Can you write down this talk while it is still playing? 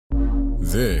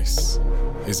This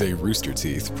is a Rooster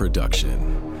Teeth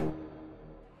production.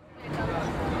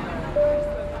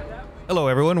 Hello,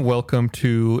 everyone. Welcome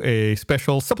to a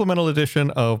special supplemental edition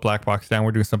of Black Box Down.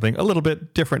 We're doing something a little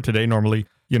bit different today. Normally,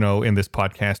 in this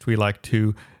podcast, we like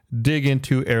to dig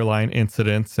into airline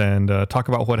incidents and talk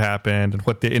about what happened and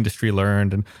what the industry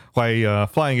learned and why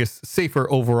flying is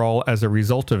safer overall as a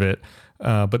result of it.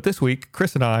 But this week,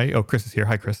 Chris and I, Chris is here.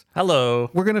 Hi, Chris.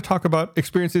 Hello. We're going to talk about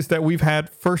experiences that we've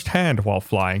had firsthand while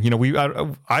flying.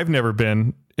 I've never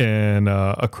been in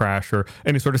a crash or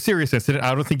any sort of serious incident.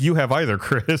 I don't think you have either,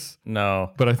 Chris.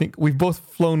 No. But I think we've both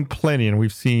flown plenty and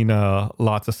we've seen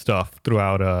lots of stuff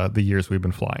throughout the years we've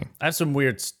been flying. I have some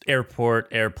weird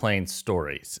airplane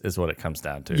stories is what it comes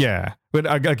down to. Yeah. But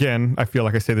again, I feel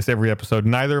like I say this every episode.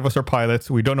 Neither of us are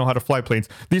pilots. We don't know how to fly planes.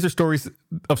 These are stories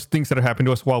of things that have happened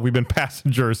to us while we've been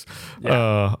passengers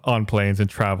on planes and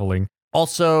traveling.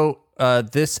 Also,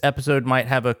 this episode might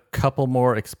have a couple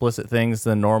more explicit things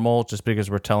than normal just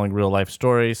because we're telling real life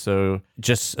stories. So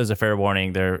just as a fair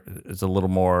warning, there is a little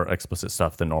more explicit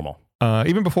stuff than normal.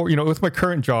 Even before, with my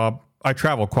current job, I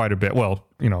travel quite a bit. Well,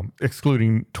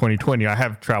 excluding 2020, I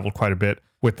have traveled quite a bit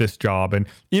with this job. And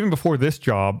even before this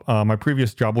job, my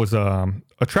previous job was a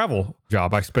travel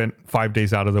job. I spent 5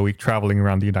 days out of the week traveling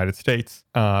around the United States.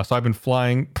 So I've been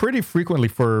flying pretty frequently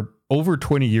for over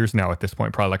 20 years now at this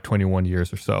point, probably like 21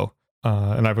 years or so.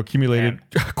 And I've accumulated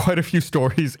quite a few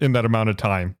stories in that amount of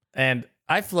time. And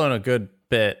I've flown a good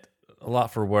bit, a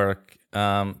lot for work.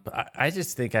 But I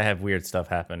just think I have weird stuff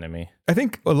happen to me. I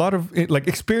think a lot of it, like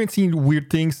experiencing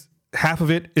weird things, half of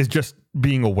it is just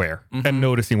being aware and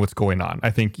noticing what's going on.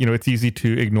 I think, it's easy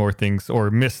to ignore things or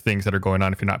miss things that are going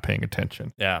on if you're not paying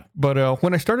attention. Yeah. But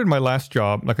when I started my last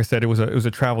job, like I said, it was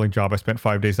a traveling job. I spent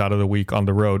 5 days out of the week on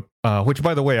the road, which,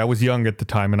 by the way, I was young at the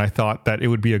time and I thought that it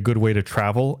would be a good way to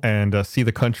travel and see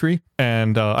the country.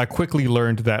 And I quickly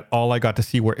learned that all I got to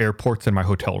see were airports in my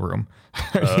hotel room.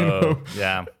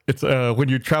 Yeah. It's when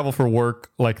you travel for work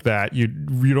like that, you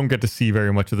don't get to see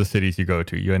very much of the cities you go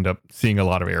to. You end up seeing a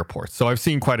lot of airports. So I've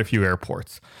seen quite a few airports.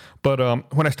 But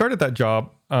when I started that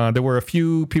job, there were a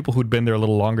few people who'd been there a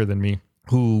little longer than me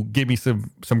who gave me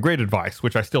some great advice,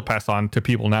 which I still pass on to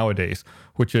people nowadays,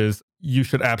 which is you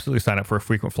should absolutely sign up for a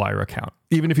frequent flyer account.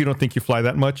 Even if you don't think you fly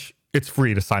that much, it's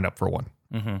free to sign up for one.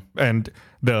 And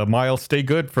the miles stay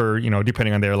good for,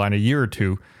 depending on the airline, a year or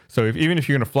two. So even if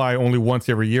you're going to fly only once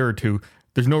every year or two,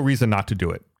 there's no reason not to do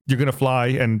it. You're going to fly,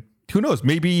 and who knows,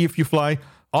 maybe if you fly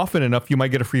often enough, you might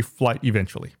get a free flight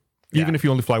eventually. Even if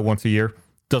you only fly once a year,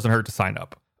 doesn't hurt to sign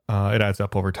up. It adds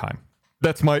up over time.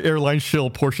 That's my airline shill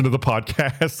portion of the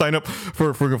podcast. Sign up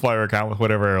for a frequent flyer account with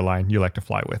whatever airline you like to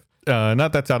fly with. Now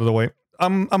that's out of the way.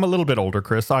 I'm a little bit older,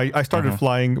 Chris. I started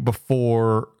flying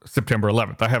before September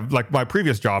 11th. I have, my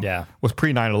previous job was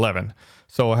pre 9/11.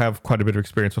 So I have quite a bit of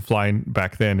experience with flying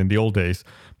back then in the old days.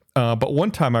 But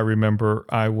one time I remember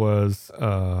I was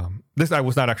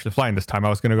not actually flying this time. I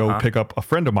was going to go pick up a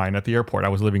friend of mine at the airport. I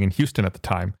was living in Houston at the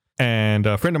time. And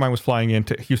a friend of mine was flying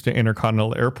into Houston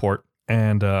Intercontinental Airport.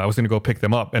 And I was going to go pick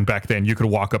them up. And back then you could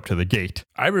walk up to the gate.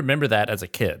 I remember that as a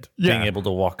kid, being able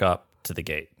to walk up to the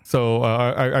gate. So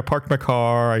I parked my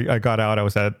car. I got out. I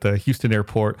was at the Houston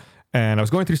airport. And I was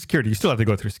going through security. You still have to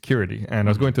go through security. And I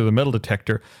was going through the metal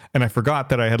detector. And I forgot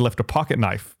that I had left a pocket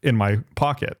knife in my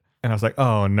pocket. And I was like,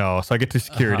 oh no. So I get to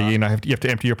security and you have to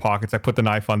empty your pockets. I put the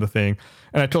knife on the thing.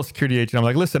 And I told security agent, I'm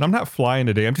like, listen, I'm not flying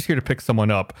today. I'm just here to pick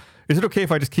someone up. Is it okay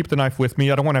if I just keep the knife with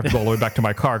me? I don't want to have to go all the way back to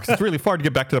my car because it's really far to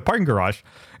get back to the parking garage.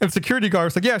 And the security guard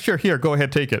was like, yeah, sure. Here, go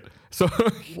ahead, take it. So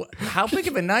how big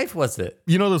of a knife was it?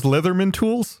 Those Leatherman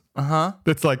tools?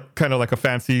 That's like kind of like a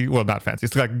fancy, well, not fancy.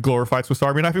 It's like a glorified Swiss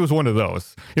Army knife. It was one of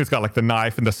those. It's got like the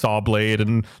knife and the saw blade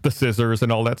and the scissors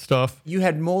and all that stuff. You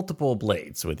had multiple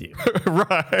blades with you.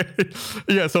 Right.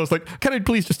 Yeah. So I was like, can I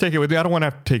please just take it with me? I don't want to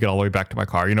have to take it all the way back to my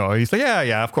car. He's like,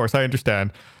 yeah, of course. I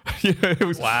understand.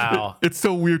 Wow. It's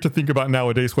so weird to think about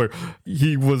nowadays where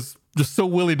he was just so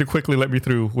willing to quickly let me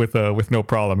through with no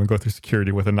problem and go through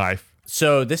security with a knife.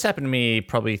 So this happened to me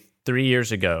probably 3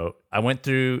 years ago. I went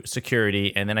through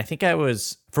security and then I think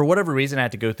for whatever reason, I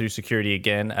had to go through security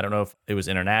again. I don't know if it was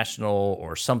international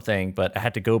or something, but I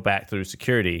had to go back through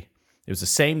security. It was the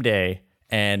same day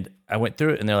and I went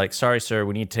through it and they're like, sorry, sir,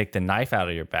 we need to take the knife out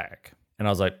of your bag. And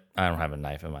I was like, I don't have a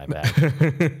knife in my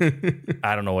bag.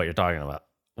 I don't know what you're talking about.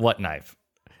 What knife?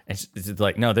 And she's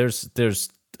like, no, there's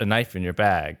a knife in your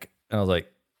bag. And I was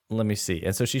like, let me see.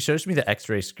 And so she shows me the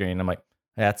x-ray screen. I'm like,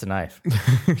 that's a knife.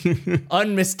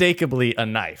 Unmistakably a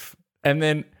knife. And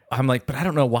then I'm like, but I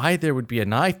don't know why there would be a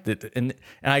knife. And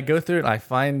I go through it and I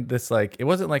find this, like, it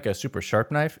wasn't like a super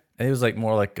sharp knife. It was like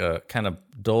more like a kind of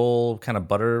dull, kind of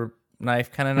butter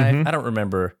knife kind of knife. I don't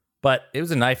remember, but it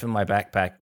was a knife in my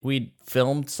backpack. We'd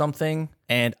filmed something,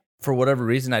 and for whatever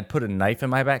reason, I'd put a knife in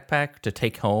my backpack to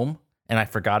take home, and I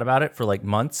forgot about it for like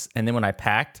months. And then when I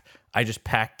packed, I just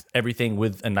packed everything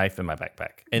with a knife in my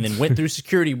backpack, and then went through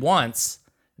security once.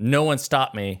 No one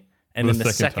stopped me. And then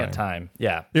the second time,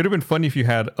 yeah. It would have been funny if you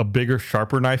had a bigger,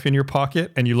 sharper knife in your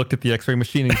pocket and you looked at the x-ray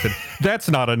machine and you said, that's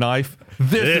not a knife.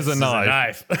 This is a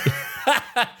knife.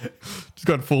 Just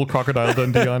got full Crocodile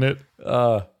Dundee on it.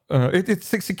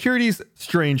 It's like, security's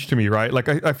strange to me, right? Like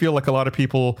I feel like a lot of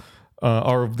people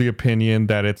are of the opinion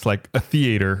that it's like a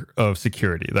theater of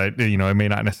security. That, you know, it may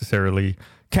not necessarily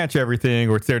catch everything,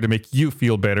 or it's there to make you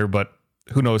feel better, but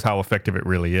who knows how effective it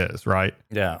really is, right?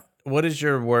 Yeah. What is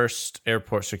your worst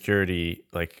airport security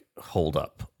like hold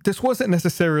up? This wasn't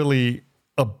necessarily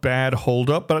a bad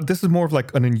holdup, but this is more of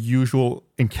like an unusual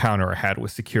encounter I had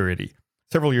with security.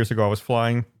 Several years ago, I was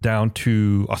flying down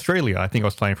to Australia. I think I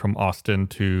was flying from Austin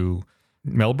to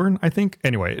Melbourne, I think.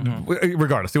 Anyway,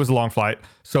 regardless, it was a long flight.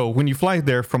 So when you fly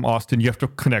there from Austin, you have to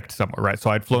connect somewhere, right?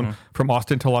 So I'd flown from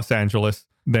Austin to Los Angeles.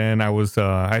 Then I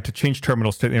had to change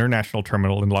terminals to the international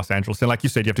terminal in Los Angeles. And like you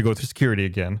said, you have to go through security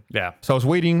again. Yeah. So I was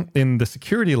waiting in the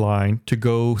security line to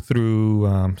go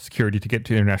through security to get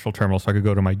to the international terminal so I could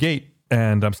go to my gate.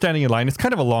 And I'm standing in line. It's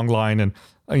kind of a long line. And,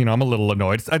 you know, I'm a little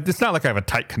annoyed. It's not like I have a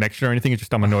tight connection or anything. It's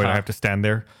just I'm annoyed I have to stand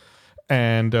there.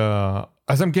 And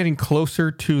as I'm getting closer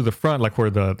to the front, like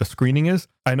where the screening is,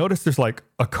 I noticed there's like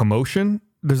a commotion.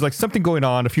 There's like something going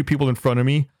on, a few people in front of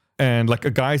me. And like a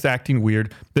guy's acting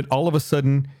weird, then all of a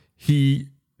sudden he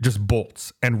just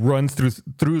bolts and runs through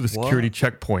the security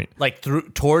checkpoint. Like through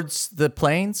towards the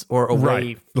planes or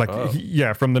away? Right.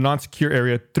 Like, from the non-secure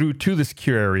area through to the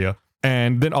secure area.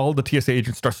 And then all the TSA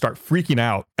agents start freaking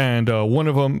out. And one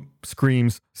of them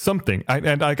screams something.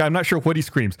 I'm not sure what he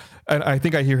screams. And I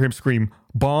think I hear him scream,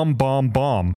 bomb, bomb,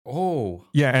 bomb. Oh.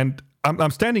 Yeah, and I'm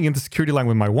standing in the security line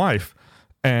with my wife.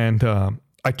 And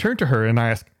I turn to her and I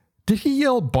ask, did he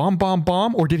yell bomb, bomb,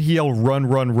 bomb, or did he yell run,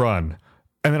 run, run?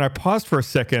 And then I paused for a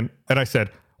second and I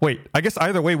said, wait, I guess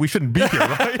either way we shouldn't be here,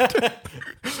 right?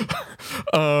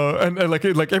 and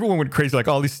like everyone went crazy. Like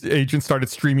all these agents started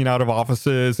streaming out of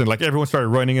offices and like everyone started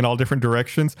running in all different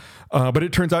directions. But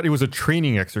it turns out it was a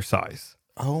training exercise.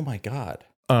 Oh my God.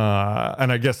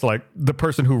 And I guess like the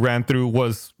person who ran through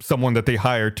was someone that they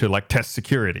hired to like test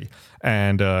security.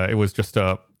 And it was just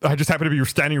I just happened to be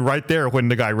standing right there when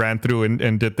the guy ran through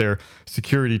and did their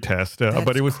security test.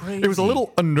 But it was a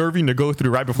little unnerving to go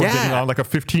through right before getting on like a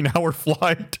 15-hour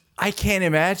flight. I can't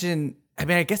imagine. I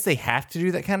mean, I guess they have to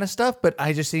do that kind of stuff, but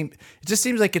it just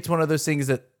seems like it's one of those things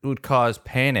that would cause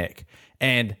panic.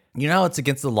 And you know, it's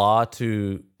against the law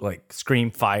to like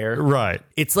scream fire. Right.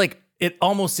 It's like, it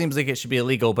almost seems like it should be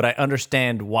illegal, but I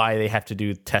understand why they have to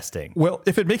do testing. Well,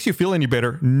 if it makes you feel any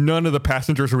better, none of the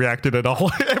passengers reacted at all.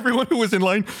 Everyone who was in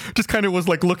line just kind of was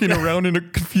like looking around in a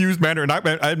confused manner. And I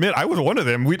admit, I was one of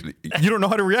them. You don't know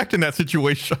how to react in that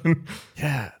situation.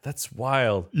 Yeah, that's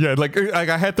wild. Yeah, like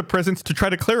I had the presence to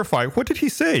try to clarify, what did he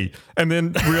say? And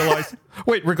then realize,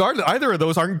 wait, regardless, either of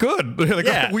those aren't good.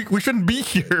 Like, we shouldn't be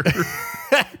here.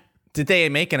 Did they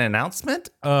make an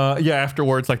announcement?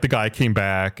 Afterwards, like the guy came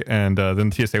back and then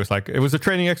the TSA was like, it was a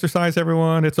training exercise,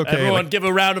 everyone. It's okay. Everyone give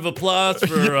a round of applause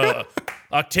for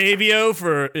Octavio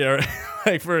for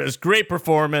his great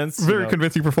performance. Very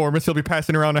convincing performance. He'll be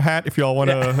passing around a hat if y'all want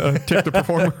to tip the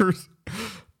performers.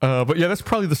 But yeah, that's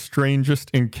probably the strangest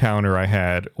encounter I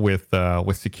had with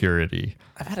security.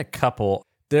 I've had a couple.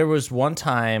 There was one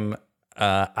time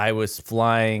I was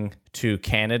flying to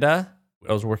Canada.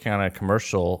 I was working on a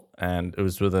commercial and it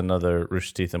was with another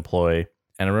Rooster Teeth employee.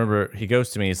 And I remember he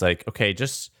goes to me, he's like, okay,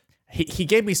 he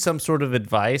gave me some sort of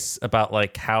advice about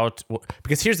like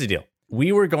because here's the deal.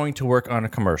 We were going to work on a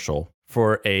commercial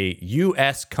for a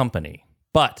US company,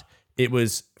 but it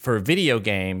was for a video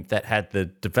game that had the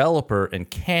developer in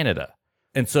Canada.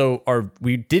 And so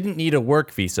we didn't need a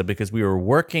work visa because we were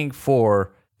working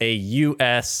for a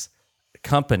US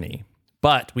company.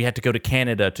 But we had to go to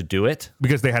Canada to do it.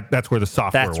 Because that's where the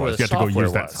software was. You had to go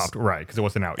use that software. Right, because it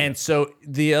wasn't out yet. And so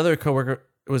the other coworker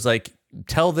was like,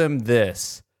 tell them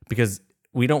this, because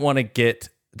we don't want to get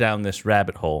down this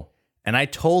rabbit hole. And I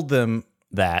told them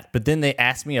that, but then they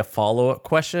asked me a follow-up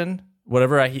question.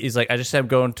 He's like, I just said I'm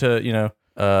going to,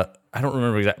 I don't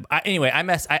remember exactly. Anyway,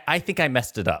 I think I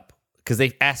messed it up because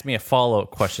they asked me a follow-up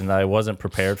question that I wasn't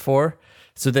prepared for.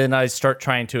 So then I start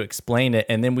trying to explain it,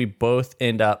 and then we both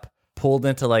end up pulled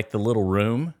into like the little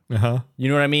room. You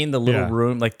know what I mean? The little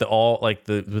room, like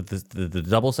the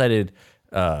double-sided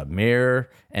mirror,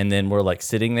 and then we're like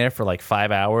sitting there for like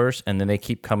 5 hours, and then they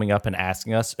keep coming up and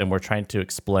asking us, and we're trying to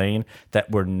explain that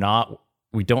we're not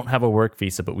we don't have a work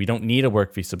visa, but we don't need a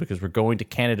work visa because we're going to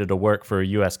Canada to work for a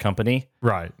U.S. company.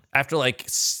 Right. After like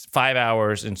 5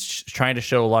 hours and trying to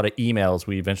show a lot of emails,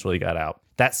 we eventually got out.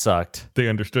 That sucked. They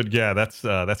understood. Yeah,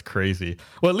 that's crazy.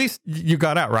 Well, at least you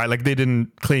got out, right? Like they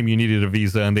didn't claim you needed a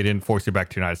visa and they didn't force you back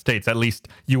to the United States. At least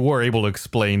you were able to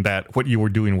explain that what you were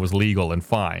doing was legal and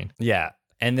fine. Yeah.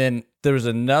 And then there was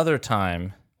another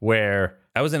time where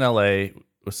I was in LA. It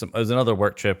was another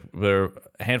work trip. There were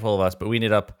a handful of us, but we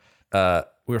ended up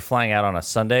we were flying out on a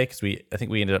Sunday because I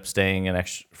think we ended up staying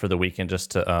for the weekend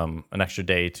just to an extra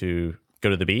day to go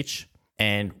to the beach.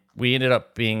 And we ended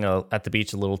up being at the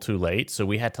beach a little too late, so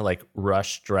we had to like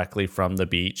rush directly from the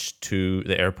beach to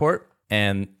the airport.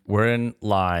 And we're in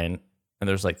line, and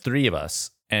there's like 3 of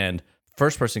us. And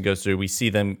first person goes through, I see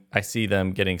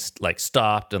them getting like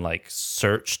stopped and like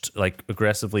searched, like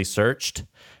aggressively searched.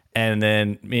 And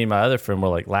then me and my other friend were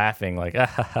like laughing, like, ah,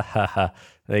 ha, ha, ha, ha.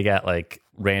 They got like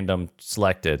random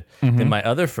selected. Then my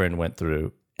other friend went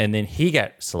through, and then he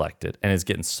got selected and is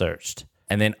getting searched.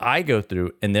 And then I go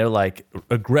through, and they're like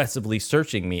aggressively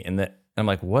searching me. And I'm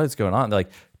like, what is going on? They're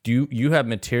like, do you have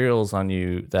materials on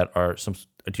you that are do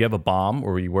you have a bomb,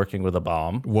 or were you working with a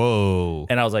bomb? Whoa.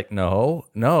 And I was like, no.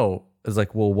 It's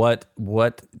like, well, what,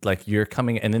 like you're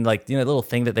coming, and then like, the little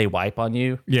thing that they wipe on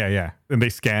you. Yeah. And they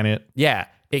scan it. Yeah.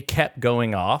 It kept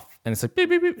going off, and it's like, beep,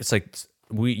 beep, beep. It's like,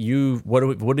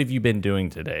 what have you been doing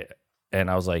today? And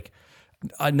I was like,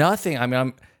 nothing. I mean,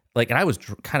 I'm like, and I was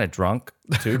kind of drunk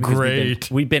too.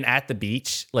 Great. We'd been at the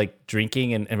beach, like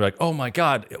drinking, and we're like, oh my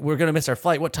God, we're going to miss our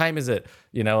flight. What time is it?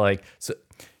 Like, so,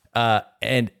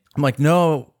 and I'm like,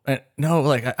 no,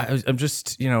 like I'm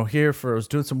just, I was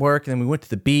doing some work, and then we went to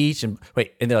the beach, and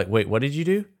they're like, wait, what did you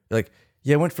do? Like,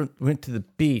 yeah, went to the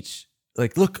beach.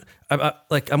 Like, look,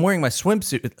 I'm wearing my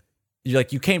swimsuit.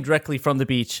 You came directly from the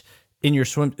beach in your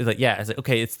swim. Like, yeah. I was like,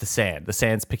 okay, it's the sand. The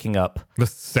sand's picking up. The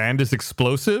sand is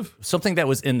explosive? Something that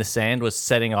was in the sand was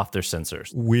setting off their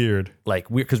sensors. Weird. Like,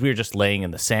 because we were just laying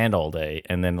in the sand all day,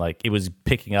 and then like it was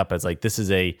picking up as like this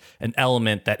is an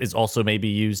element that is also maybe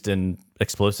used in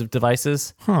explosive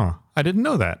devices. Huh. I didn't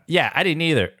know that. Yeah, I didn't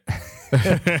either.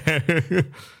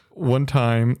 One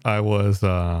time I was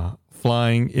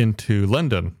flying into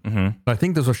London. I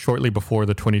think this was shortly before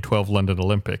the 2012 London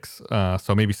Olympics,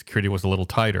 so maybe security was a little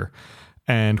tighter.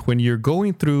 And when you're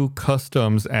going through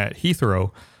customs at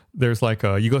Heathrow, there's like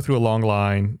you go through a long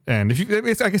line, and I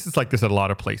guess it's like this at a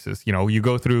lot of places. You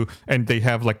go through, and they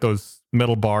have like those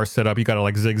metal bars set up. You got to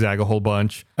like zigzag a whole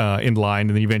bunch in line,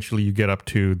 and then eventually you get up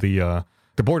to the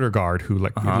border guard who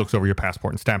looks over your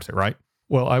passport and stamps it, right?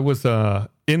 Well, I was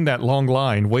in that long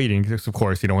line waiting, because of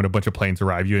course, when a bunch of planes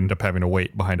arrive, you end up having to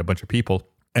wait behind a bunch of people.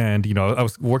 And, I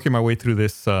was working my way through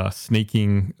this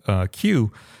snaking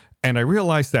queue, and I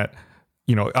realized that,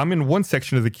 I'm in one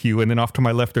section of the queue, and then off to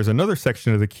my left, there's another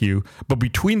section of the queue. But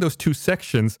between those two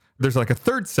sections, there's like a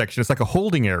third section. It's like a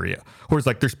holding area, where it's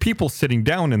like there's people sitting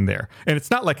down in there. And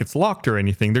it's not like it's locked or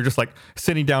anything. They're just like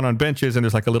sitting down on benches, and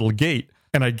there's like a little gate.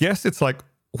 And I guess it's like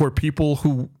where people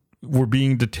who were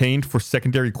being detained for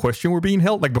secondary question were being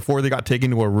held, like before they got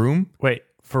taken to a room. Wait,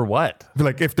 for what?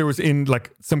 Like if there was in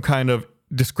like some kind of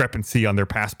discrepancy on their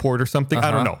passport or something.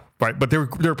 I don't know, right? But there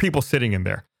were people sitting in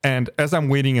there. And as I'm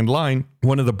waiting in line,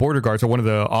 one of the border guards or one of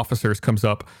the officers comes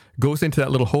up, goes into that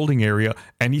little holding area,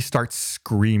 and he starts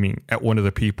screaming at one of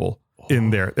the people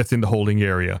in there that's in the holding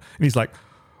area. And he's like,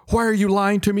 why are you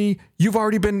lying to me? You've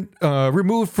already been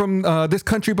removed from this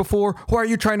country before. Why are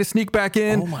you trying to sneak back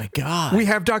in? Oh my God. We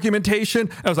have documentation.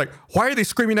 I was like, why are they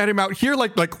screaming at him out here?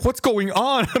 Like what's going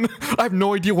on? I have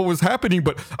no idea what was happening,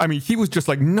 but I mean, he was just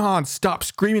like nonstop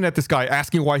screaming at this guy,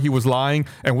 asking why he was lying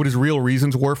and what his real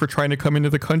reasons were for trying to come into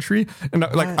the country. And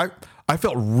I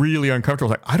felt really uncomfortable.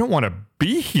 I was like, I don't want to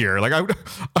be here. Like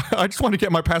I just want to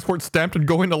get my passport stamped and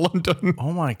go into London.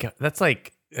 Oh my God. That's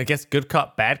like, I guess good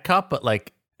cop, bad cop, but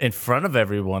like in front of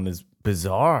everyone is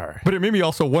bizarre. But it made me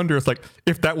also wonder, it's like,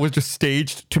 if that was just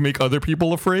staged to make other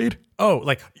people afraid. Oh,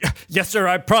 like, yes, sir,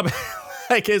 I probably,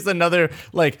 like, is another,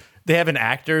 like, they have an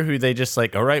actor who they just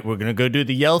like, all right, we're going to go do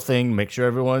the yell thing, make sure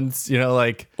everyone's,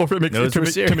 like, or if it makes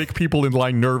to make people in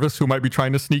line nervous who might be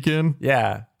trying to sneak in.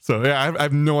 Yeah. So, yeah, I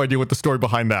have no idea what the story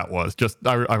behind that was. Just,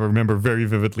 I remember very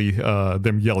vividly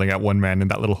them yelling at one man in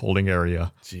that little holding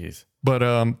area. Jeez.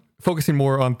 But, focusing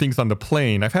more on things on the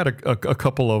plane, I've had a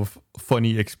couple of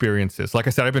funny experiences. Like I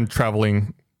said, I've been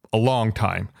traveling a long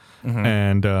time.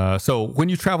 And so when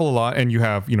you travel a lot and you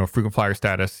have, frequent flyer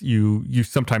status, you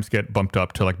sometimes get bumped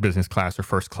up to like business class or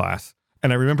first class.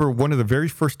 And I remember one of the very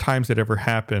first times it ever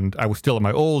happened, I was still at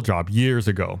my old job years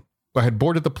ago. I had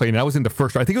boarded the plane and I was in the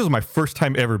first row. I think it was my first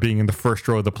time ever being in the first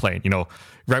row of the plane.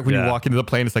 Right when you walk into the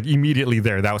plane, it's like immediately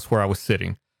there. That was where I was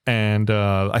sitting. And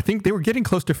I think they were getting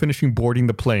close to finishing boarding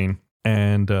the plane,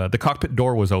 and the cockpit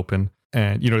door was open.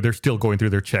 And, they're still going through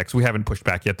their checks. We haven't pushed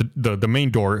back yet. The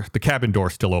main door, the cabin door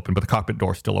is still open, but the cockpit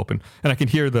door is still open. And I can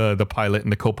hear the pilot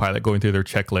and the co-pilot going through their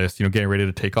checklist, getting ready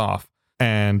to take off.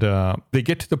 And they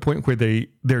get to the point where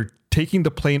they're taking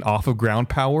the plane off of ground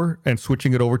power and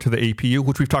switching it over to the APU,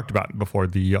 which we've talked about before,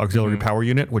 the auxiliary power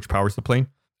unit, which powers the plane.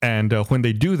 And when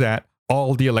they do that,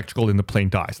 all the electrical in the plane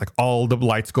dies. Like all the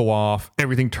lights go off,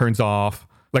 everything turns off.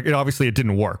 Like obviously it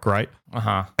didn't work, right?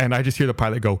 And I just hear the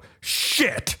pilot go,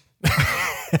 "Shit!"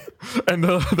 And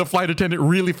the flight attendant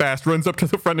really fast runs up to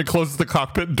the front and closes the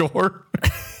cockpit door.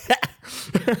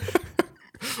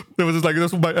 It was just like, I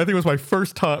think it was my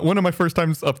first time, one of my first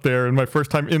times up there, and my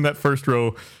first time in that first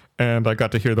row, and I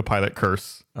got to hear the pilot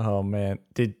curse. Oh man,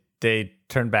 did they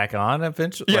turn back on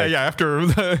eventually? Yeah. After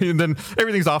and then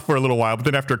everything's off for a little while, but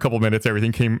then after a couple minutes,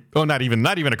 everything came. Oh, not even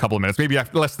a couple of minutes, maybe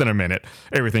after less than a minute,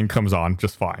 everything comes on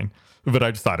just fine. But I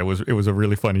just thought it was a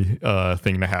really funny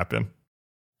thing to happen.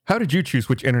 How did you choose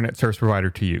which internet service provider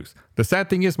to use? The sad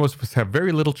thing is most of us have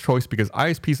very little choice because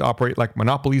ISPs operate like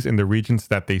monopolies in the regions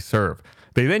that they serve.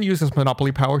 They then use this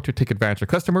monopoly power to take advantage of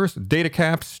customers, data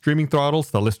caps, streaming throttles,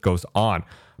 the list goes on.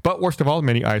 But worst of all,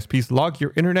 many ISPs log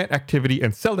your internet activity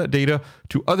and sell that data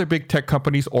to other big tech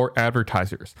companies or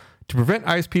advertisers. To prevent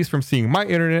ISPs from seeing my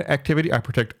internet activity, I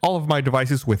protect all of my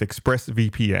devices with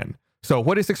ExpressVPN. So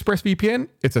what is ExpressVPN?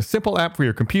 It's a simple app for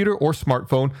your computer or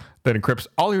smartphone that encrypts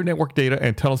all your network data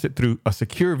and tunnels it through a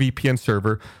secure VPN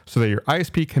server so that your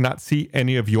ISP cannot see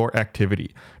any of your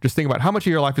activity. Just think about how much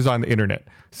of your life is on the internet.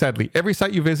 Sadly, every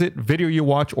site you visit, video you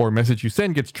watch, or message you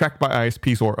send gets tracked by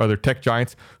ISPs or other tech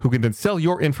giants who can then sell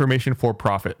your information for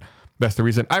profit. That's the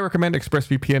reason I recommend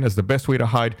ExpressVPN as the best way to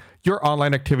hide your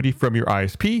online activity from your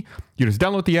ISP. You just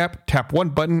download the app, tap one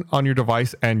button on your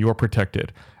device, and you're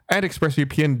protected. And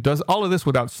ExpressVPN does all of this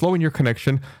without slowing your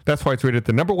connection. That's why it's rated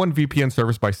the #1 VPN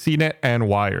service by CNET and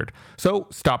Wired. So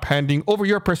stop handing over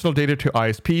your personal data to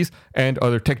ISPs and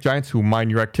other tech giants who mine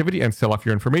your activity and sell off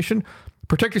your information.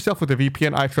 Protect yourself with a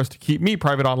VPN I trust to keep me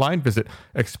private online. Visit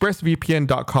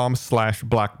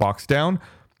expressvpn.com/blackboxdown.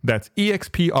 That's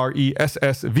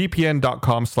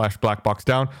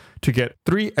expressvpn.com/blackboxdown to get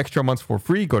 3 extra months for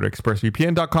free. Go to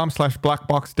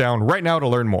expressvpn.com/blackboxdown right now to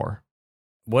learn more.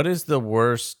 What is the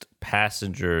worst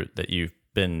passenger that you've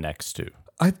been next to?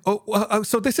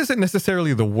 So this isn't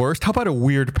necessarily the worst. How about a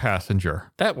weird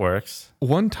passenger? That works.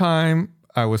 One time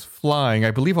I was flying.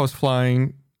 I believe I was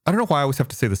flying. I don't know why I always have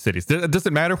to say the cities. Does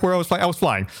it matter where I was flying? I was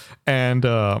flying. And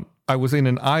I was in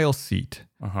an aisle seat.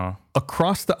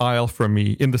 Across the aisle from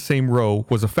me in the same row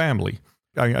was a family.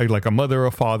 I like a mother,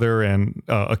 a father, and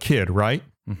a kid, right?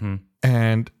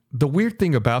 And the weird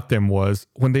thing about them was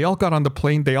when they all got on the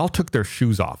plane, they all took their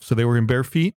shoes off. So they were in bare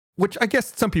feet, which I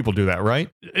guess some people do that, right?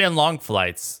 And long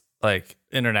flights, like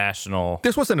international.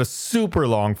 This wasn't a super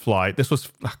long flight. This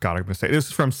was, I'm going to say, this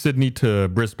is from Sydney to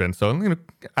Brisbane. So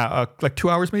like 2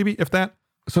 hours maybe, if that.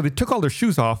 So they took all their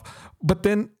shoes off, but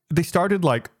then they started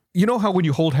like, you know how when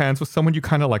you hold hands with someone, you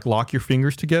kind of like lock your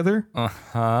fingers together?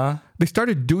 They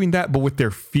started doing that, but with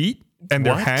their feet. And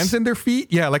their hands and their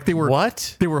feet? Yeah, like they were...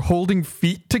 What? They were holding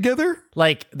feet together?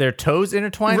 Like their toes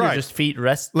intertwined or just feet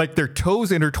rest? Like their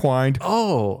toes intertwined.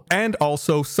 Oh. And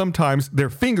also sometimes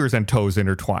their fingers and toes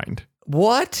intertwined.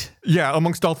 What? Yeah,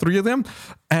 amongst all three of them.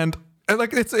 And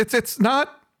like it's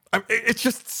not... It's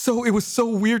just so... It was so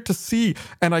weird to see.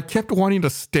 And I kept wanting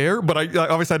to stare, but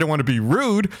obviously I didn't want to be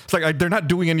rude. It's like they're not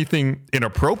doing anything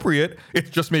inappropriate. It's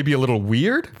just maybe a little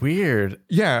weird. Weird.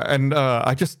 Yeah, and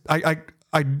I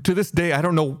to this day, I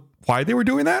don't know why they were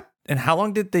doing that. And how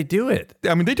long did they do it?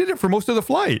 I mean, they did it for most of the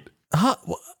flight.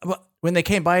 When they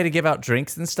came by to give out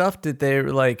drinks and stuff, did they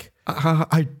like...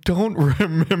 I don't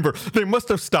remember. They must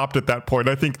have stopped at that point.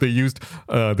 I think they used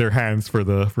their hands for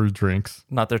drinks.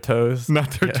 Not their toes?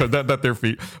 Not their toes, not their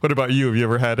feet. What about you? Have you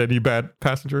ever had any bad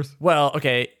passengers? Well,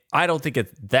 okay. I don't think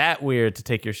it's that weird to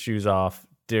take your shoes off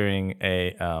during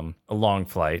a long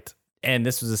flight. And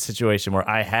this was a situation where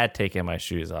I had taken my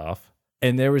shoes off.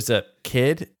 And there was a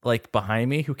kid like behind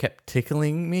me who kept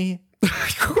tickling me.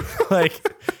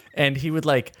 And he would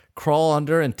like crawl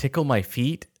under and tickle my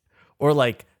feet or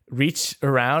like reach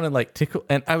around and like tickle.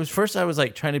 And I was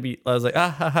like trying to be, I was like,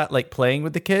 like playing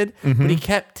with the kid, but he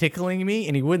kept tickling me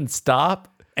and he wouldn't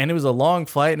stop. And it was a long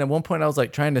flight. And at one point I was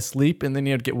like trying to sleep and then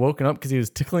he'd get woken up because he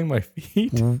was tickling my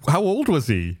feet. How old was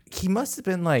he? He must have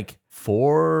been like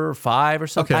 4 or 5 or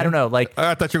something. Okay. I don't know. Like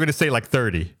I thought you were going to say like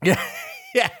 30. Yeah.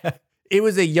 Yeah. It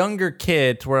was a younger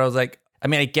kid to where I was like, I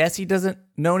mean, I guess he doesn't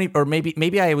know any, or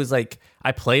maybe I was like,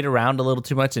 I played around a little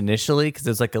too much initially because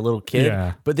I was like a little kid.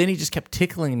 Yeah. But then he just kept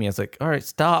tickling me. I was like, all right,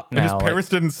 stop now. And his parents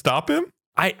didn't stop him?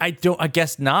 I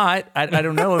guess not. I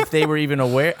don't know if they were even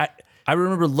aware. I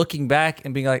remember looking back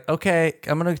and being like, okay,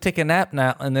 I'm going to take a nap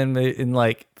now. And then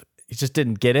he just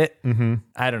didn't get it. Mm-hmm.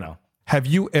 I don't know. Have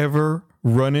you ever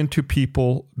run into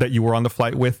people that you were on the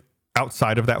flight with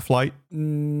outside of that flight?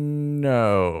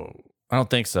 No, I don't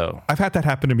think so. I've had that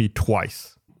happen to me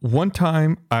twice. One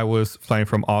time I was flying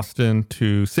from Austin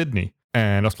to Sydney,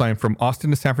 and I was flying from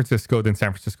Austin to San Francisco, then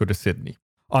San Francisco to Sydney.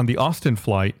 On the Austin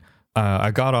flight,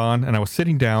 I got on and I was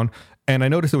sitting down, and I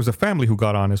noticed there was a family who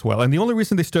got on as well. And the only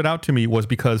reason they stood out to me was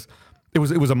because it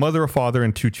was a mother, a father,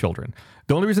 and 2 children.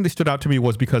 The only reason they stood out to me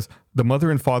was because the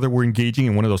mother and father were engaging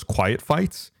in one of those quiet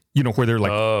fights, you know, where they're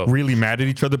like really mad at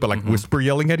each other, but like whisper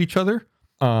yelling at each other.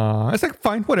 It's like,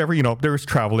 fine, whatever, you know, there's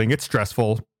traveling, it's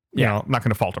stressful. You know, I'm not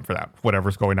going to fault them for that.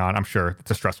 Whatever's going on, I'm sure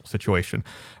it's a stressful situation.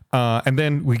 And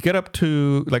then we get up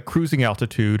to like cruising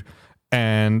altitude,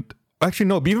 and actually,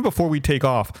 no, even before we take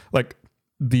off, like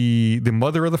the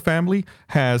mother of the family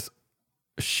has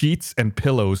sheets and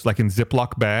pillows like in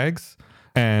Ziploc bags,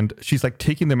 and she's like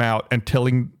taking them out and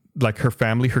telling like her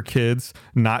family, her kids,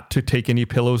 not to take any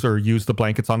pillows or use the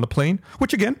blankets on the plane,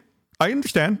 which again, I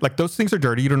understand. Like those things are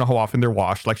dirty. You don't know how often they're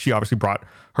washed. Like she obviously brought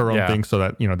her own thing so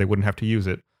that, you know, they wouldn't have to use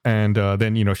it. And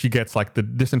then, you know, she gets like the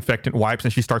disinfectant wipes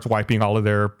and she starts wiping all of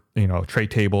their, you know, tray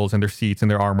tables and their seats and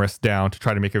their armrests down to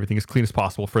try to make everything as clean as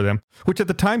possible for them, which at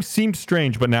the time seemed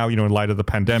strange. But now, you know, in light of the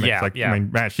pandemic, I mean,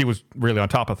 man, she was really on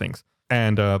top of things.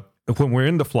 And when we're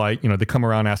in the flight, you know, they come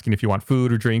around asking if you want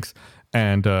food or drinks.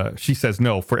 And she says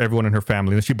no for everyone in her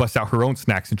family. And then she busts out her own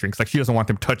snacks and drinks. Like she doesn't want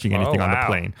them touching anything on the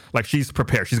plane. Like she's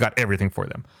prepared. She's got everything for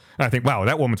them. And I think, wow,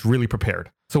 that woman's really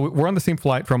prepared. So we're on the same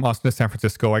flight from Austin to San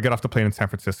Francisco. I get off the plane in San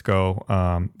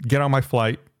Francisco, get on my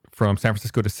flight from San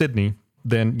Francisco to Sydney.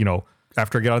 Then, you know,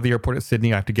 after I get out of the airport at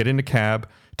Sydney, I have to get in a cab,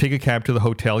 take a cab to the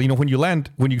hotel. You know, when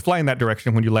you fly in that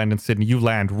direction, when you land in Sydney, you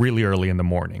land really early in the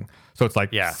morning. So it's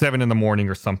like 7 in the morning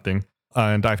or something.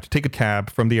 And I have to take a cab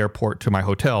from the airport to my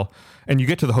hotel. And you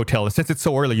get to the hotel, and since it's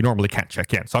so early, you normally can't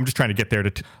check in. So I'm just trying to get there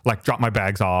to like drop my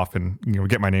bags off and, you know,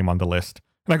 get my name on the list.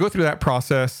 And I go through that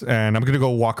process, and I'm going to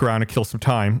go walk around and kill some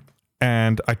time.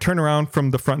 And I turn around from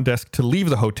the front desk to leave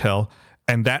the hotel,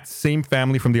 and that same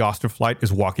family from the Austin flight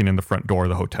is walking in the front door of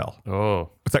the hotel. Oh.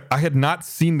 It's like I had not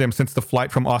seen them since the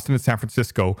flight from Austin to San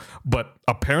Francisco, but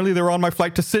apparently they were on my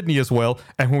flight to Sydney as well.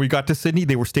 And when we got to Sydney,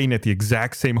 they were staying at the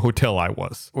exact same hotel I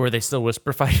was. Were they still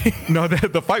whisper fighting? No,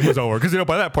 the fight was over because, you know,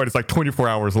 by that point, it's like 24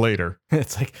 hours later.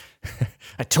 It's like,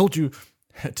 I told you,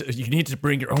 you need to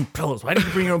bring your own pillows. Why didn't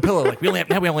you bring your own pillow? Like we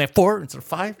only have 4 instead of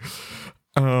 5.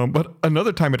 But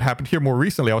another time it happened here more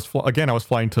recently. I was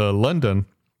flying to London.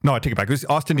 No, I take it back. It was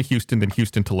Austin to Houston, then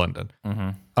Houston to London. Mm-hmm.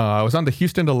 I was on the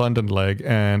Houston to London leg,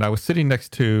 and I was sitting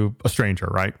next to a stranger,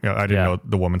 right? You know, I didn't know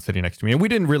the woman sitting next to me. And we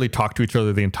didn't really talk to each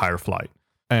other the entire flight.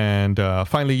 And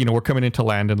finally, you know, we're coming into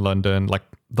land in London, like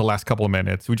the last couple of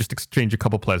minutes. We just exchanged a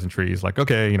couple pleasantries, like,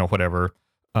 okay, you know, whatever.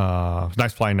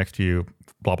 Nice flying next to you,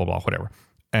 blah, blah, blah, whatever.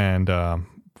 And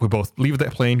we both leave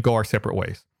the plane, go our separate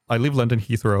ways. I leave London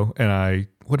Heathrow, and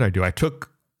what did I do? I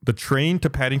took the train to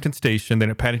Paddington Station. Then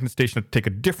at Paddington Station, I had to take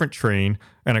a different train,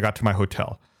 and I got to my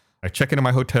hotel. I check into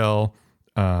my hotel.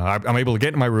 I'm able to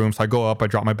get in my room, so I go up, I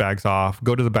drop my bags off,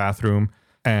 go to the bathroom,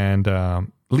 and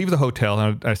leave the hotel.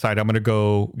 And I decide I'm going to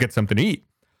go get something to eat.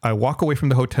 I walk away from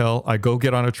the hotel. I go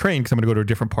get on a train because I'm going to go to a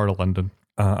different part of London.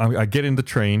 I get in the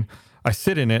train. I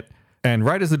sit in it, and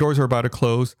right as the doors are about to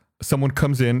close, someone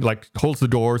comes in, like holds the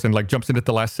doors and like jumps in at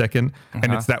the last second.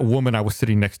 And it's that woman I was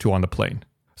sitting next to on the plane.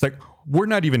 It's like, we're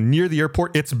not even near the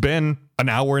airport. It's been an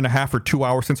hour and a half or 2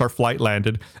 hours since our flight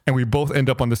landed, and we both end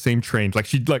up on the same train. Like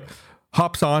she like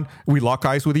hops on, we lock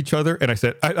eyes with each other, and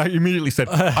I immediately said,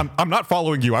 I'm not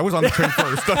following you. I was on the train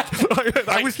first.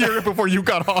 I was here before you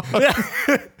got on.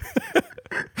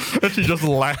 And she just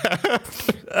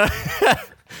laughed.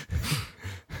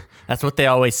 That's what they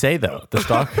always say, though. The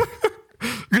stalker.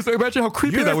 Because imagine how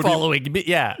creepy You're that would following me.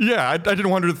 Yeah. Yeah, I didn't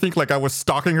want her to think like I was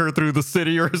stalking her through the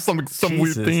city or some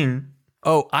weird thing.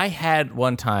 Oh, I had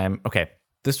one time. Okay,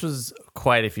 this was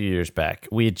quite a few years back.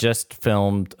 We had just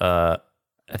filmed, I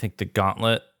think, The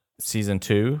Gauntlet season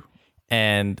 2,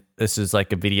 and this is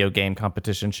like a video game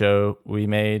competition show we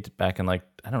made back in like,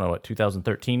 I don't know,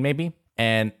 2013 maybe.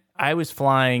 And I was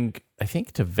flying, I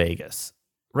think, to Vegas.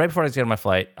 Right before I was getting on my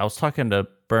flight, I was talking to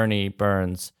Bernie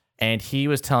Burns, and he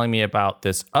was telling me about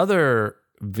this other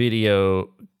video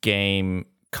game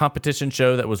competition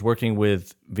show that was working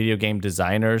with video game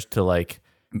designers to like,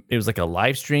 it was like a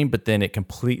live stream, but then it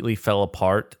completely fell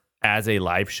apart as a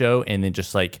live show, and then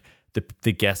just like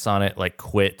the guests on it like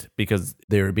quit because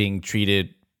they were being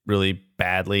treated really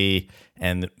badly,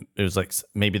 and it was like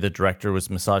maybe the director was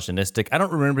misogynistic. I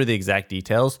don't remember the exact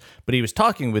details, but he was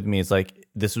talking with me. It's like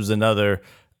this was another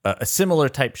a similar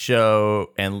type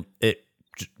show, and it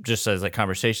just as like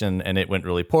conversation, and it went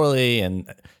really poorly,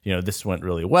 and this went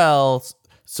really well.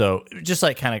 So just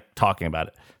like kind of talking about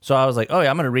it. So I was like, oh yeah,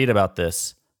 I'm gonna read about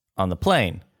this on the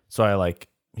plane. So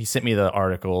he sent me the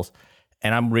articles,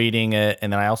 and I'm reading it,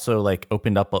 and then I also like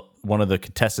opened up one of the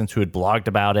contestants who had blogged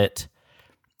about it,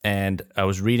 and I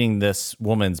was reading this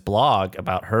woman's blog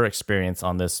about her experience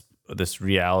on this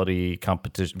reality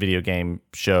competition video game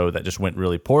show that just went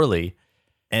really poorly.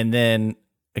 And then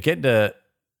I get to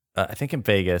I think in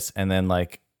Vegas, and then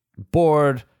like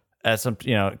bored at some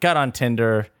got on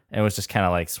Tinder and was just kind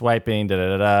of like swiping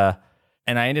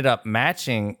and I ended up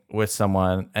matching with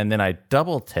someone, and then I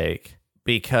double take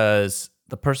because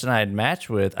the person I had matched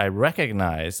with, I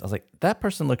recognized. I was like, that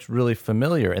person looks really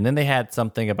familiar. And then they had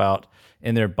something about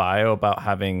in their bio about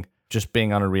having just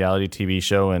being on a reality TV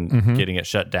show and getting it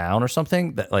shut down or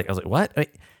something. That like I was like, what?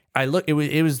 I look.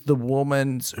 It was the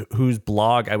woman's whose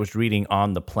blog I was reading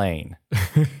on the plane.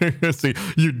 See,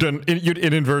 you'd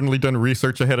inadvertently done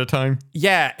research ahead of time.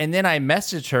 Yeah, and then I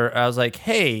messaged her. I was like,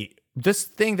 hey, this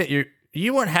thing that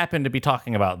you weren't happen to be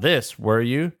talking about this, were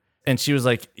you? And she was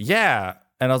like, yeah.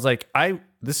 And I was like,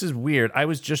 this is weird. I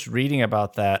was just reading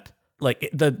about that. Like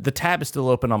the tab is still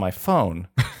open on my phone.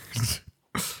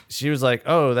 She was like,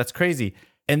 oh, that's crazy.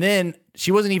 And then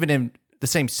she wasn't even in the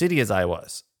same city as I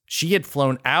was. She had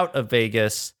flown out of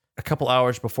Vegas a couple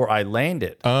hours before I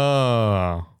landed.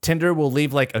 Oh. Tinder will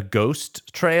leave like a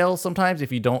ghost trail sometimes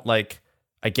if you don't like,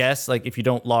 I guess, like if you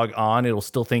don't log on, it'll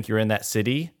still think you're in that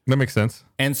city. That makes sense.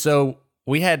 And so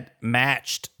we had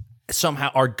matched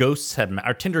somehow. Our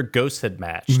Tinder ghosts had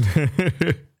matched.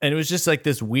 And it was just like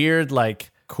this weird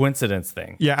like coincidence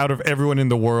thing. Yeah, out of everyone in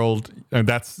the world,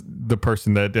 that's the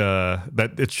person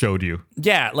that it showed you.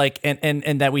 Yeah, like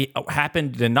and that we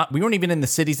happened to we weren't even in the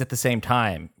cities at the same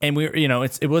time, and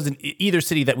it wasn't either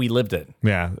city that we lived in.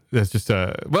 Yeah, that's just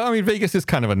Vegas is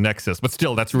kind of a nexus, but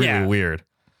still, that's really weird.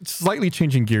 Slightly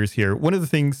changing gears here. One of the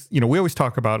things we always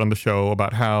talk about on the show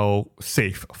about how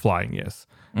safe flying is.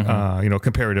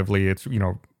 Comparatively, it's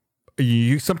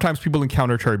sometimes people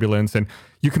encounter turbulence and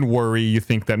you can worry. You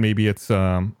think that maybe it's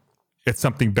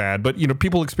something bad, but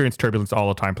people experience turbulence all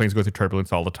the time. Planes go through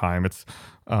turbulence all the time. It's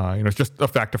it's just a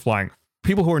fact of flying.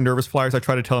 People who are nervous flyers, I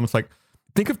try to tell them, it's like,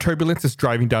 think of turbulence as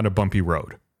driving down a bumpy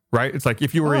road. Right? It's like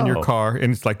if you were in your car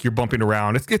and it's like you're bumping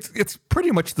around, it's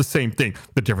pretty much the same thing.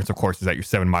 The difference, of course, is that you're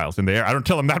 7 miles in the air. I don't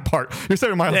tell them that part. You're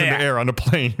 7 miles in the air on a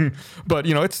plane. But,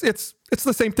 it's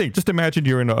the same thing. Just imagine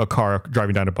you're in a car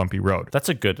driving down a bumpy road. That's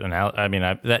a good analogy. I mean,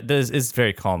 that is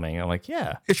very calming. I'm like,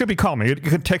 yeah. It should be calming. It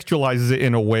contextualizes it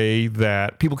in a way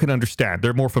that people can understand.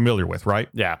 They're more familiar with, right?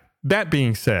 Yeah. That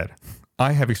being said,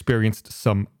 I have experienced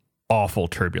some awful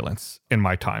turbulence in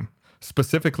my time.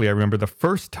 Specifically, I remember the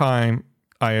first time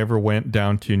I ever went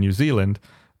down to New Zealand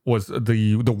was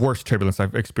the worst turbulence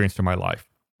I've experienced in my life.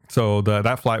 So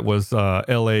that flight was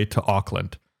LA to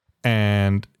Auckland.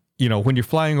 And, when you're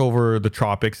flying over the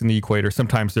tropics and the equator,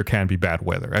 sometimes there can be bad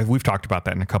weather. We've talked about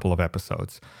that in a couple of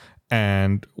episodes.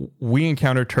 And we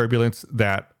encountered turbulence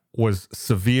that was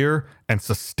severe and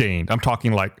sustained. I'm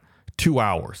talking like 2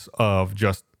 hours of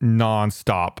just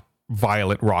nonstop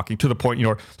violent rocking to the point,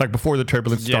 like before the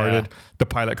turbulence started, the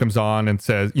pilot comes on and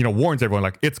says, warns everyone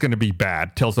like it's going to be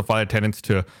bad, tells the flight attendants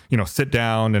to, sit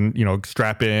down and,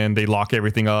 strap in, they lock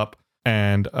everything up.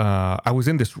 And I was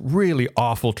in this really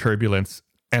awful turbulence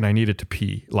and I needed to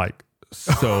pee like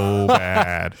so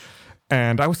bad.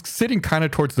 And I was sitting kind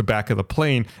of towards the back of the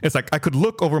plane. It's like I could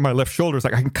look over my left shoulder. It's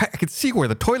like I could see where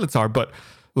the toilets are, but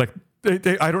like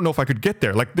I don't know if I could get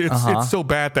there. Like it's so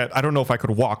bad that I don't know if I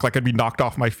could walk. Like I'd be knocked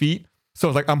off my feet. So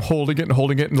like I'm holding it.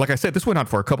 And like I said, this went on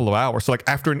for a couple of hours. So like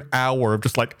after an hour of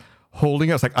just like holding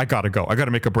it, I was like, I gotta go. I gotta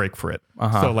make a break for it.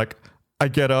 So like I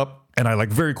get up and I like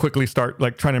very quickly start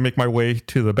like trying to make my way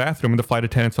to the bathroom, and the flight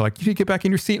attendants are like, you need to get back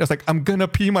in your seat. And I was like, I'm gonna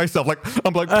pee myself. Like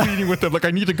I'm like pleading with them. Like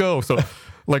I need to go. So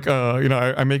like,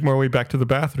 I make my way back to the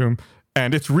bathroom,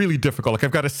 and it's really difficult. Like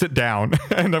I've got to sit down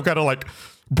and I've got to like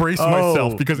brace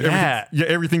myself because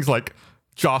everything's like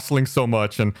jostling so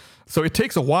much. And so it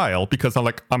takes a while because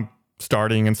I'm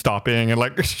starting and stopping and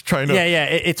like trying to.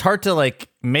 It's hard to like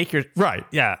make your. Right.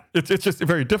 Yeah. It's just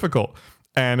very difficult.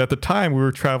 And at the time we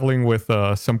were traveling with I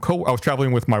was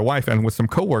traveling with my wife and with some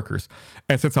coworkers.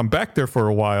 And since I'm back there for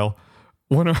a while,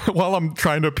 while I'm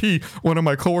trying to pee, one of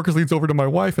my coworkers leans over to my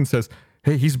wife and says,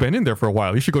 hey, he's been in there for a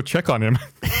while. You should go check on him.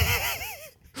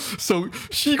 So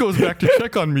she goes back to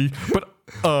check on me, but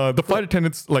the flight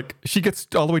attendants, like, she gets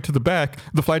all the way to the back.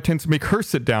 The flight attendants make her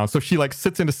sit down. So she like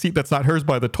sits in a seat that's not hers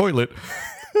by the toilet.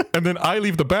 And then I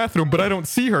leave the bathroom, but I don't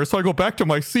see her. So I go back to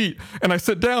my seat and I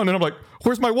sit down and I'm like,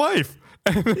 where's my wife?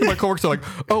 And then my coworkers are like,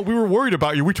 oh, we were worried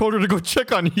about you. We told her to go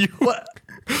check on you. What?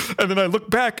 And then I look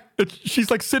back, and she's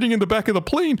like sitting in the back of the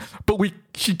plane, but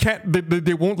she can't,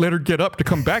 they won't let her get up to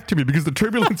come back to me because the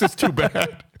turbulence is too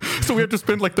bad. So we have to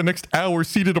spend like the next hour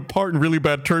seated apart in really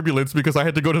bad turbulence because I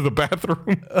had to go to the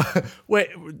bathroom. Wait,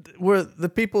 were the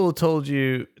people who told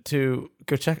you to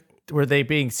go check, were they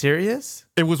being serious?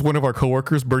 It was one of our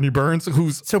coworkers, Bernie Burns,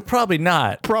 who's So probably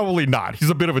not. probably not. He's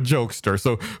a bit of a jokester.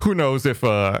 So who knows if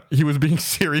he was being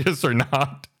serious or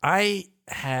not. I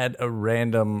had a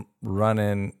random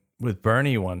run-in with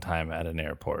Bernie one time at an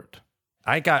airport.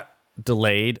 I got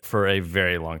delayed for a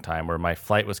very long time where my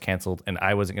flight was canceled and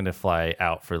I wasn't going to fly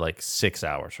out for like 6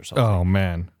 hours or something. Oh,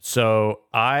 man. So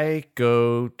I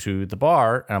go to the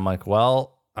bar and I'm like,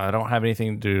 well, I don't have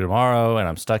anything to do tomorrow and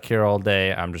I'm stuck here all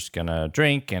day. I'm just going to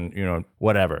drink and,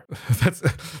 whatever.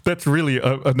 That's really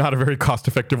not a very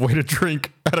cost-effective way to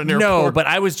drink at an airport. No, but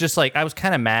I was just like, I was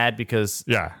kind of mad because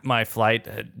Yeah. my flight,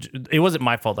 it wasn't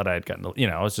my fault that I had gotten,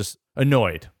 I was just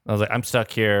annoyed. I was like, I'm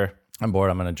stuck here. I'm bored.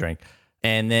 I'm going to drink.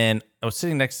 And then I was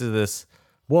sitting next to this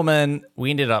woman. We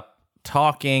ended up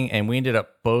talking and we ended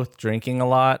up both drinking a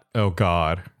lot. Oh,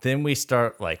 God. Then we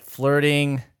start like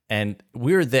flirting and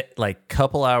we were there like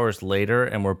couple hours later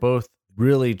and we're both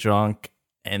really drunk.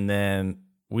 And then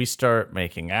we start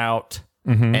making out.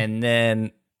 Mm-hmm. And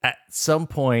then at some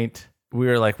point we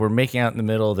were like, we're making out in the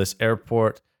middle of this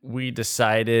airport. We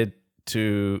decided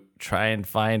to try and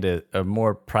find a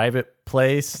more private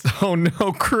place. Oh,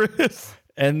 no, Chris.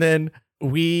 And then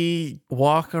we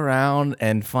walk around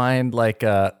and find like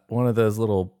one of those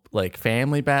little like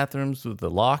family bathrooms with the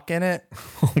lock in it.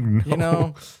 Oh,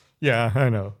 no. Yeah, I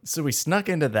know. So we snuck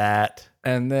into that.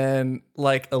 And then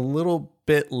like a little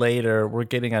bit later, we're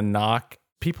getting a knock.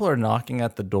 People are knocking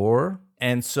at the door.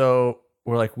 And so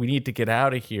we're like, we need to get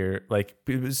out of here. Like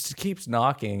it just keeps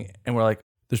knocking. And we're like,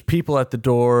 there's people at the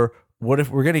door. What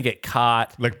if we're going to get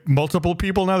caught? Like multiple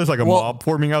people now? There's like a mob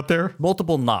forming out there?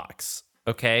 Multiple knocks.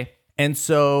 Okay. And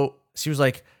so she was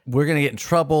like, we're going to get in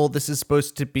trouble. This is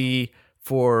supposed to be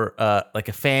for like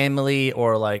a family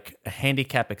or like a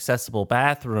handicap accessible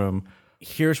bathroom.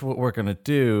 Here's what we're going to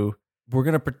do. We're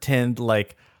going to pretend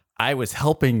like I was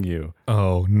helping you.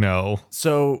 Oh, no.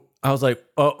 So I was like,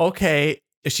 oh, okay.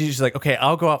 She's like, okay,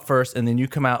 I'll go out first and then you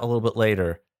come out a little bit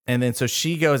later. And then so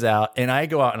she goes out and I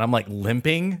go out and I'm like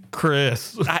limping.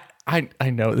 Chris. I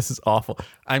know this is awful.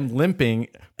 I'm limping.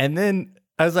 And then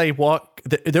as I walk,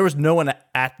 there was no one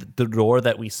at the door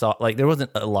that we saw. Like there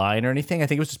wasn't a line or anything. I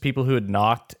think it was just people who had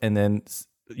knocked and then,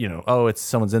 oh, it's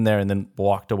someone's in there and then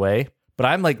walked away. But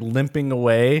I'm like limping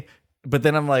away. But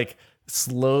then I'm like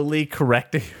slowly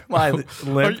correcting my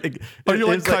limp. Are you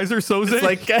like Kaiser Soze? It's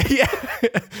like,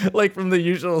 yeah, like from The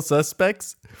Usual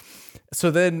Suspects. So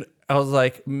then I was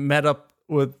like met up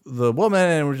with the woman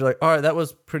and we're just like, all right, that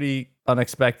was pretty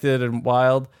unexpected and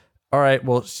wild. All right,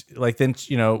 well, then,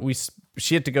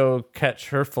 she had to go catch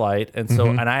her flight. And so,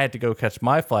 and I had to go catch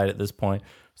my flight at this point.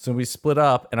 So we split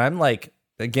up and I'm like,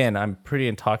 again, I'm pretty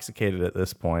intoxicated at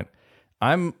this point.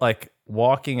 I'm like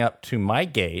walking up to my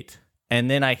gate and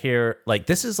then I hear like,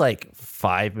 this is like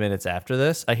 5 minutes after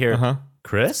this, I hear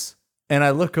Chris and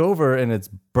I look over and it's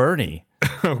Bernie.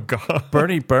 Oh, God.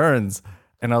 Bernie Burns.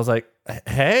 And I was like,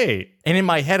 hey. And in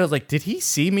my head, I was like, did he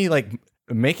see me like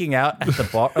making out at the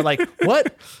bar? Or like,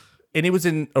 what? And it was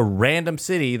in a random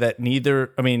city that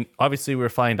obviously we were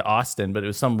flying to Austin, but it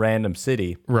was some random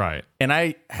city. Right. And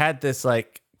I had this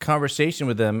like conversation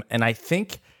with him. And I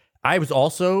think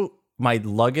my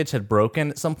luggage had broken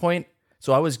at some point.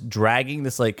 So I was dragging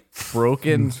this like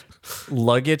broken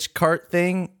luggage cart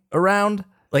thing around.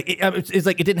 Like it's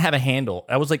like it didn't have a handle.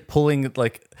 I was like pulling it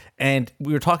and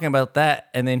we were talking about that.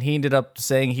 And then he ended up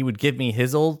saying he would give me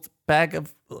his old bag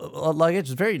of luggage.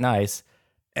 It was very nice.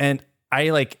 And I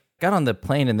like got on the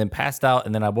plane and then passed out.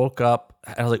 And then I woke up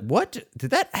and I was like, what?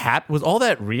 Did that happen? Was all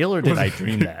that real or did I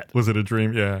dream that? Was it a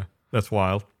dream? Yeah. That's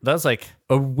wild. That was like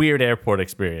a weird airport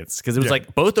experience because it was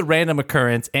like both a random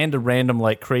occurrence and a random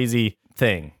like crazy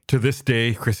thing. To this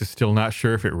day, Chris is still not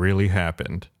sure if it really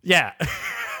happened. Yeah.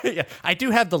 Yeah, I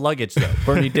do have the luggage though.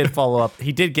 Bernie did follow up.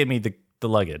 He did give me the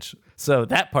luggage. So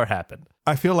that part happened.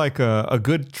 I feel like a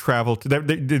good travel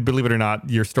believe it or not,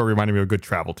 your story reminded me of a good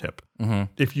travel tip. Mm-hmm.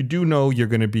 If you do know you're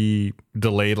going to be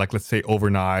delayed, like let's say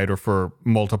overnight or for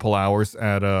multiple hours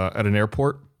at an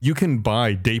airport, you can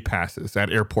buy day passes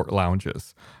at airport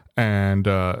lounges. And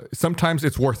sometimes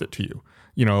it's worth it to you.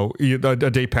 A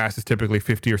day pass is typically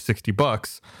 $50 or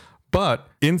 $60, but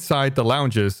inside the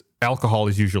lounges, alcohol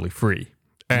is usually free,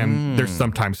 and there's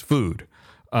sometimes food.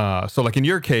 So like in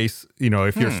your case,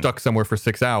 if you're stuck somewhere for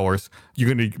 6 hours,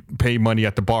 you're going to pay money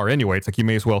at the bar anyway. It's like you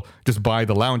may as well just buy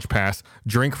the lounge pass,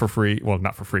 drink for free. Well,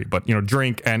 not for free, but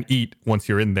drink and eat once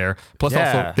you're in there. Plus,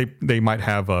 also they might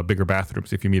have bigger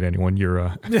bathrooms if you meet anyone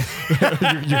you're you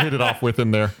hit it off with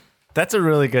in there. That's a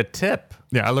really good tip.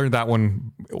 Yeah, I learned that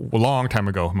one a long time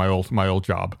ago. My old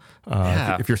job.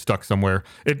 If you're stuck somewhere,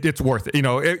 it's worth it.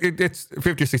 It's $50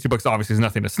 or $60. Obviously, is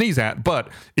nothing to sneeze at. But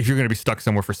if you're going to be stuck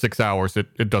somewhere for 6 hours,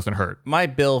 it doesn't hurt. My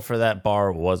bill for that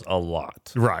bar was a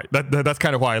lot. Right. That's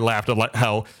kind of why I laughed at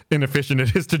how inefficient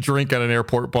it is to drink at an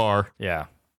airport bar. Yeah.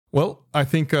 Well, I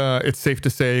think it's safe to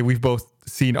say we've both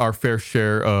seen our fair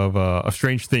share of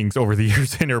strange things over the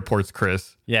years in airports,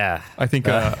 Chris. Yeah. I think.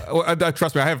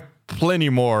 Trust me, I have plenty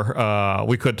more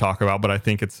we could talk about, but I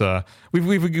think it's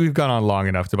we've gone on long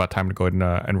enough. It's about time to go ahead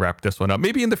and wrap this one up.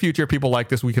 Maybe in the future, people like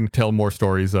this, we can tell more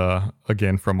stories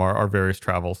again from our various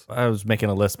travels. I was making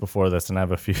a list before this, and I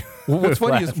have a few. Well, what's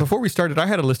funny is before we started, I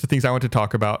had a list of things I wanted to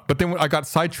talk about, but then I got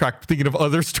sidetracked thinking of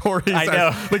other stories. I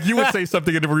know. Like you would say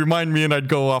something and it would remind me, and I'd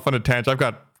go off on a tangent. I've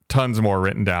got tons more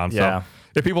written down. Yeah. So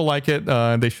if people like it,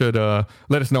 they should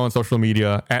let us know on social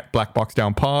media at Black Box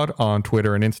Down Pod on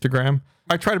Twitter and Instagram.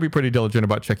 I try to be pretty diligent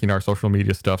about checking our social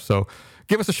media stuff. So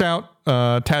give us a shout,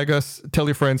 tag us, tell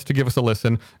your friends to give us a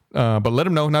listen. But let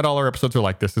them know not all our episodes are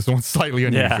like this. This one's slightly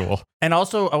unusual. Yeah. And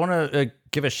also, I want to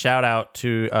give a shout out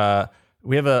to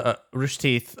we have a Rooster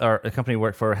Teeth, or a company we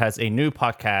work for, has a new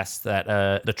podcast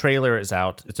that the trailer is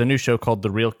out. It's a new show called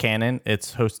The Real Canon.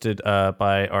 It's hosted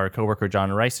by our coworker John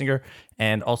Reisinger,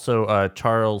 and also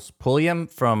Charles Pulliam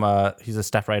from he's a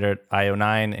staff writer at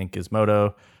IO9 and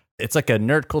Gizmodo. It's like a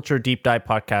nerd culture deep dive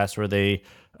podcast where they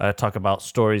talk about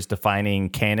stories defining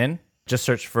canon. Just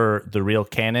search for The Real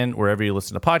Canon wherever you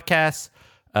listen to podcasts,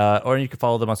 or you can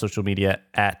follow them on social media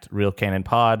at Real Canon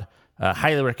Pod.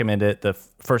 Highly recommend it. The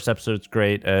first episode's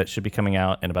great. It should be coming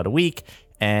out in about a week,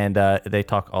 and they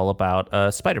talk all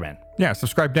about Spider-Man. Yeah,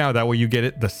 subscribe now. That way you get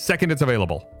it the second it's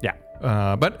available. Yeah.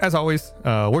 But as always,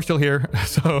 we're still here.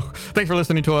 So thanks for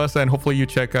listening to us, and hopefully you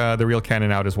check The Real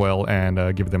Canon out as well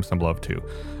and give them some love too.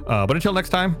 But until next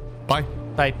time, bye.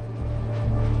 Bye.